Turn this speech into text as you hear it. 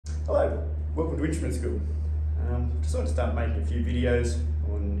Hello, welcome to Instrument School. Decided to start making a few videos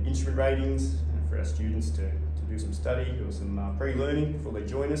on instrument ratings for our students to do some study or some pre-learning before they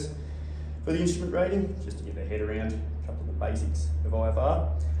join us for the instrument rating, just to get their head around a couple of the basics of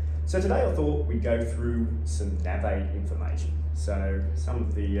IFR. So today I thought we'd go through some Navaid information. So some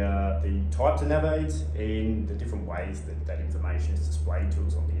of the types of Navaids and the different ways that information is displayed to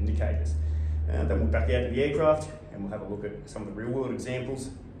us on the indicators. Then we'll back out to the aircraft and we'll have a look at some of the real world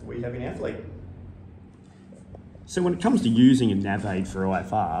examples that we have in our fleet. So when it comes to using a Navaid for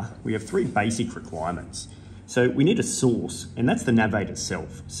IFR, we have three basic requirements. So we need a source, and that's the Navaid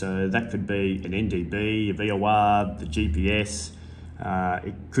itself. So that could be an NDB, a VOR, the GPS,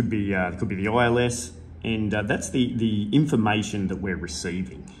 it could be the ILS, and that's the information that we're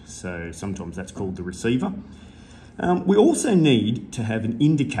receiving. So sometimes that's called the receiver. We also need to have an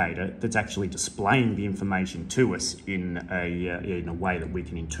indicator that's actually displaying the information to us in a way that we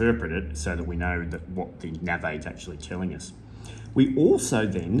can interpret it so that we know that what the Navaid's actually telling us. We also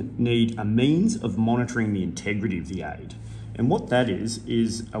then need a means of monitoring the integrity of the aid. And what that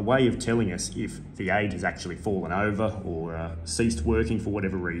is a way of telling us if the aid has actually fallen over or ceased working for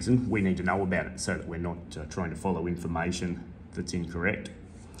whatever reason. We need to know about it so that we're not trying to follow information that's incorrect.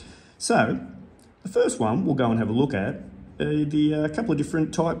 So the first one we'll go and have a look at the couple of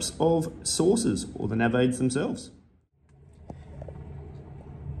different types of sources, or the Navaids themselves.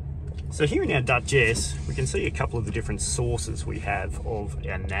 So here in our Dutch S, we can see a couple of the different sources we have of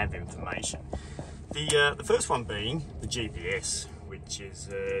our nav information. The first one being the GPS, which is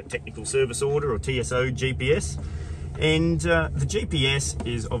a Technical Service Order, or TSO GPS. And the GPS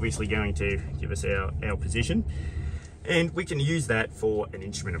is obviously going to give us our position. And we can use that for an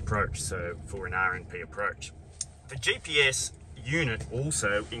instrument approach, so for an RNP approach. The GPS unit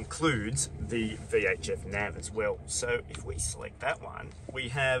also includes the VHF nav as well. So if we select that one, we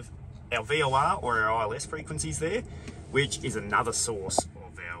have our VOR or our ILS frequencies there, which is another source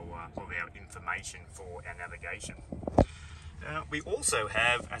of our information for our navigation. We also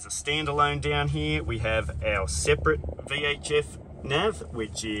have, as a standalone down here, we have our separate VHF nav,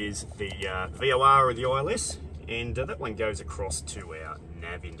 which is the VOR or the ILS. And that one goes across to our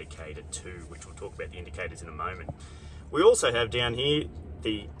nav indicator too, which we'll talk about the indicators in a moment. We also have down here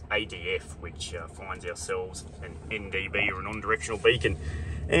the ADF, which finds ourselves an NDB or a non-directional beacon.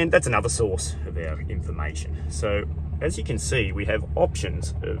 And that's another source of our information. So as you can see, we have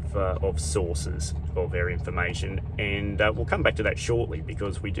options of sources of our information, and we'll come back to that shortly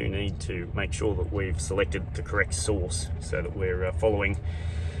because we do need to make sure that we've selected the correct source so that we're following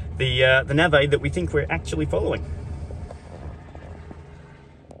the Navaid that we think we're actually following.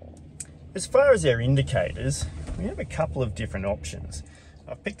 As far as our indicators, we have a couple of different options.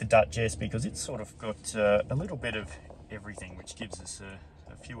 I've picked the Dutch S because it's sort of got a little bit of everything, which gives us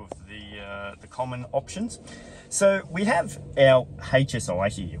a few of the common options. So we have our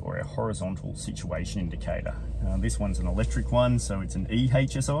HSI here, or our horizontal situation indicator. This one's an electric one, so it's an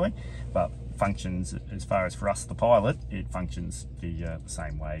EHSI, but functions, as far as for us the pilot, it functions the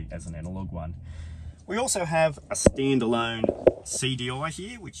same way as an analog one. We also have a standalone CDI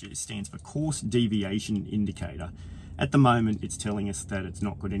here, which stands for Course Deviation Indicator. At the moment, it's telling us that it's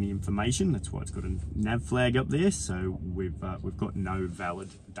not got any information. That's why it's got a nav flag up there. So we've got no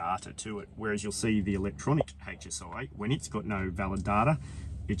valid data to it. Whereas you'll see the electronic HSI, when it's got no valid data,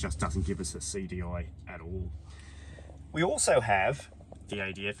 it just doesn't give us a CDI at all. We also have the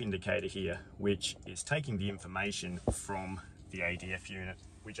ADF indicator here, which is taking the information from the ADF unit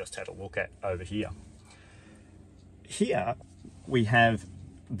we just had a look at over here. Here we have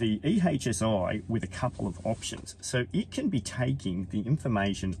the EHSI with a couple of options. So it can be taking the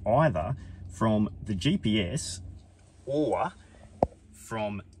information either from the GPS or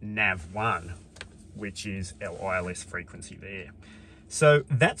from NAV1, which is our ILS frequency there. So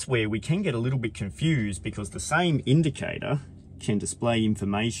that's where we can get a little bit confused because the same indicator can display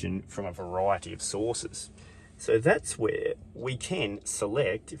information from a variety of sources. So that's where we can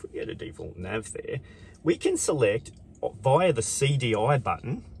select, if we get a default nav there, we can select via the CDI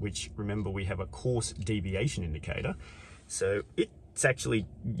button, which remember we have a course deviation indicator. So it's actually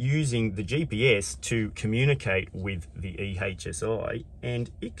using the GPS to communicate with the EHSI, and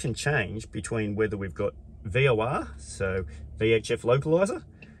it can change between whether we've got VOR, so VHF localizer,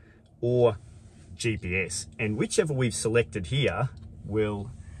 or GPS, and whichever we've selected here will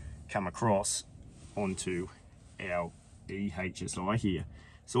come across onto our EHSI here.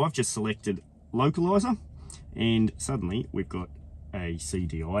 So I've just selected localizer, and suddenly we've got a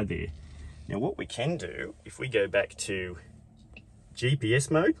CDI there. Now what we can do, if we go back to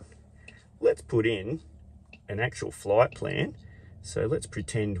GPS mode, let's put in an actual flight plan So let's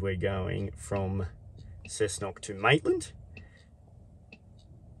pretend we're going from Cessnock to Maitland.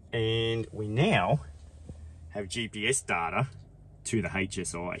 And we now have GPS data to the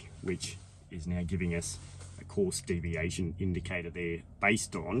HSI, which is now giving us a course deviation indicator there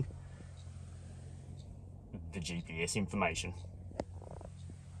based on the GPS information.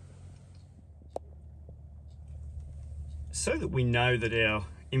 So that we know that our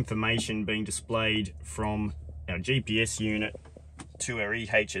information being displayed from our GPS unit to our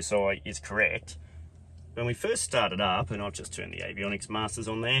eHSI is correct, when we first start it up, and I've just turned the avionics masters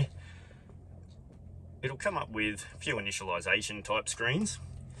on there, it'll come up with a few initialization type screens,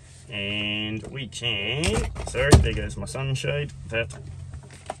 and we can, sorry, there goes my sunshade, there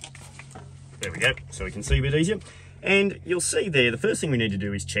we go, so we can see a bit easier. And you'll see there, the first thing we need to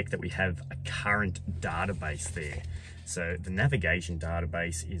do is check that we have a current database there. So the navigation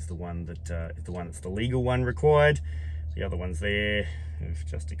database is the one that's the legal one required. The other ones there have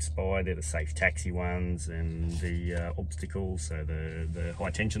just expired. They're the safe taxi ones, and the obstacles, so the high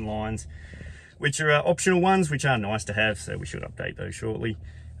tension lines, which are optional ones, which are nice to have, so we should update those shortly.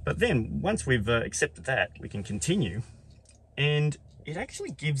 But then once we've accepted that, we can continue, and it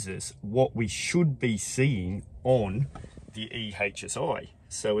actually gives us what we should be seeing on the eHSI.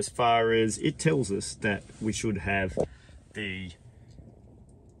 So as far as it tells us that we should have the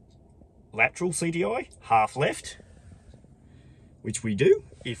lateral CDI, half left, which we do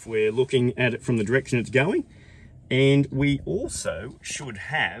if we're looking at it from the direction it's going. And we also should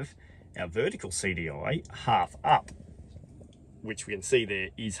have our vertical CDI, half up, which we can see there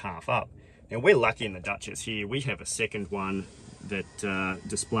is half up. Now we're lucky in the Duchess here, we have a second one that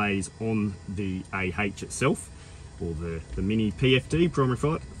displays on the AH itself, or the mini PFD, primary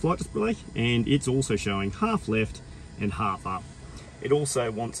flight display, and it's also showing half left and half up. It also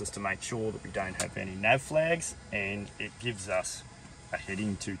wants us to make sure that we don't have any nav flags, and it gives us a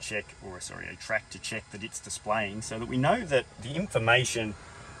heading to check, or sorry, a track to check that it's displaying, so that we know that the information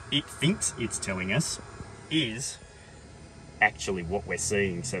it thinks it's telling us is actually what we're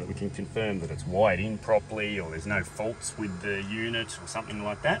seeing, so that we can confirm that it's wired in properly, or there's no faults with the unit or something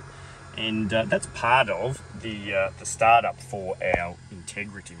like that. And that's part of the startup for our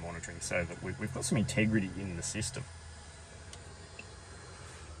integrity monitoring, so that we've got some integrity in the system.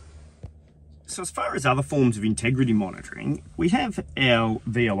 So as far as other forms of integrity monitoring, we have our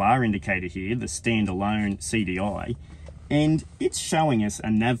VOR indicator here, the standalone CDI, and it's showing us a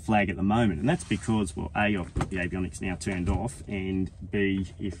nav flag at the moment, and that's because, well, A, I've got the avionics now turned off, and B,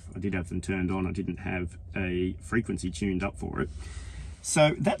 if I did have them turned on, I didn't have a frequency tuned up for it.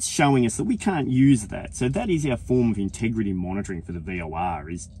 So that's showing us that we can't use that. So that is our form of integrity monitoring for the VOR,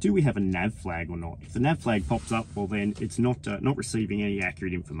 is do we have a nav flag or not? If the nav flag pops up, well then it's not receiving any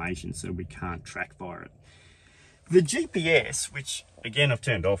accurate information, so we can't track via it. The GPS, which again I've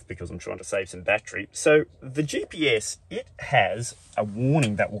turned off because I'm trying to save some battery. So the GPS, it has a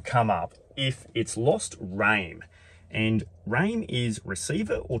warning that will come up if it's lost RAIM. And RAIM is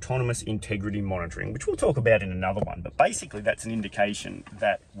Receiver Autonomous Integrity Monitoring, which we'll talk about in another one. But basically, that's an indication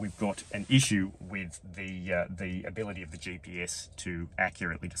that we've got an issue with the ability of the GPS to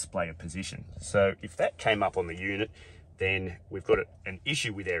accurately display a position. So if that came up on the unit, then we've got an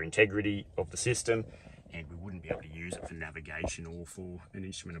issue with our integrity of the system, and we wouldn't be able to use it for navigation or for an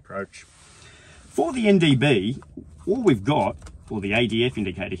instrument approach. For the NDB, all we've got, or the ADF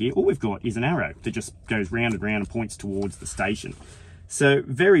indicator here, all we've got is an arrow that just goes round and round and points towards the station. So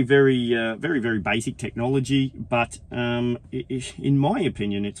very basic technology, but in my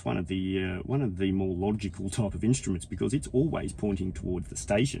opinion, it's one of the more logical type of instruments, because it's always pointing towards the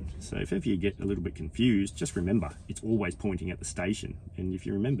station. So if ever you get a little bit confused, just remember it's always pointing at the station, and if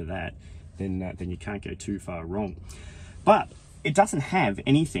you remember that, then you can't go too far wrong. But it doesn't have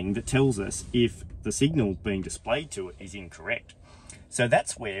anything that tells us if the signal being displayed to it is incorrect. So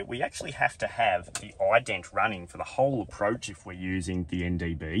that's where we actually have to have the ident running for the whole approach if we're using the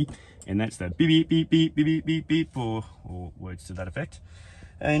NDB, and that's the beep, beep, beep, beep, beep, beep, beep, or words to that effect.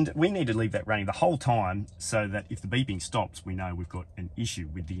 And we need to leave that running the whole time, so that if the beeping stops, we know we've got an issue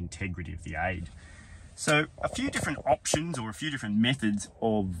with the integrity of the aid. So a few different options, or a few different methods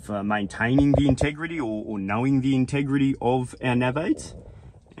of maintaining the integrity, or knowing the integrity of our Navaids,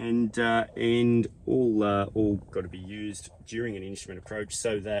 and all got to be used during an instrument approach,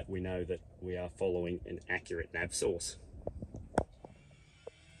 so that we know that we are following an accurate nav source.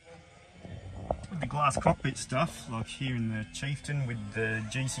 With the glass cockpit stuff, like here in the Chieftain with the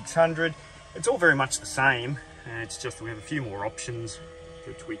G600, it's all very much the same. It's just that we have a few more options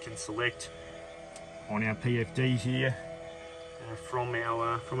that we can select on our PFD here. from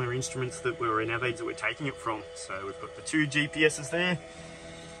our instruments that were in Navaids that we're taking it from. So we've got the 2 GPSs there.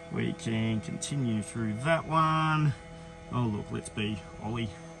 We can continue through that one. Oh look, let's be Ollie.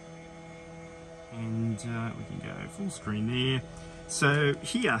 And we can go full screen there. So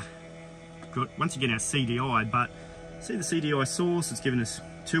here, we've got once again our CDI, but see the CDI source, it's given us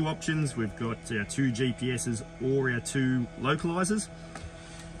 2 options. We've got our 2 GPSs or our 2 localisers,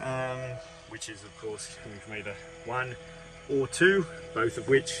 which is of course coming from either 1 or 2, both of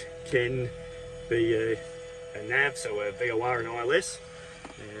which can be a nav, so a VOR and ILS,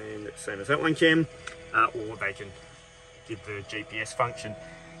 and same as that one can, or they can give the GPS function.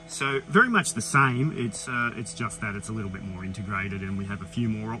 So very much the same, it's just that it's a little bit more integrated and we have a few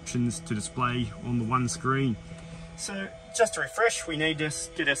more options to display on the one screen. So just to refresh, we need to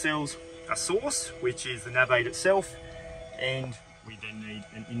get ourselves a source, which is the Navaid itself, and we then need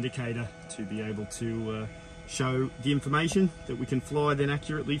an indicator to be able to show the information that we can fly then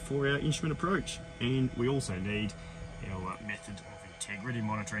accurately for our instrument approach. And we also need our method of integrity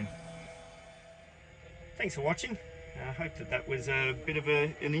monitoring. Thanks for watching. I hope that was a bit of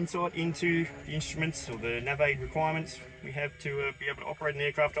an insight into the instruments or the Navaid requirements we have to be able to operate an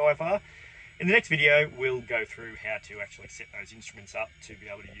aircraft IFR. In the next video, we'll go through how to actually set those instruments up to be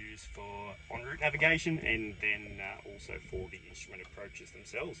able to use for en route navigation, and then also for the instrument approaches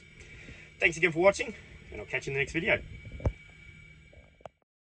themselves. Thanks again for watching, and I'll catch you in the next video.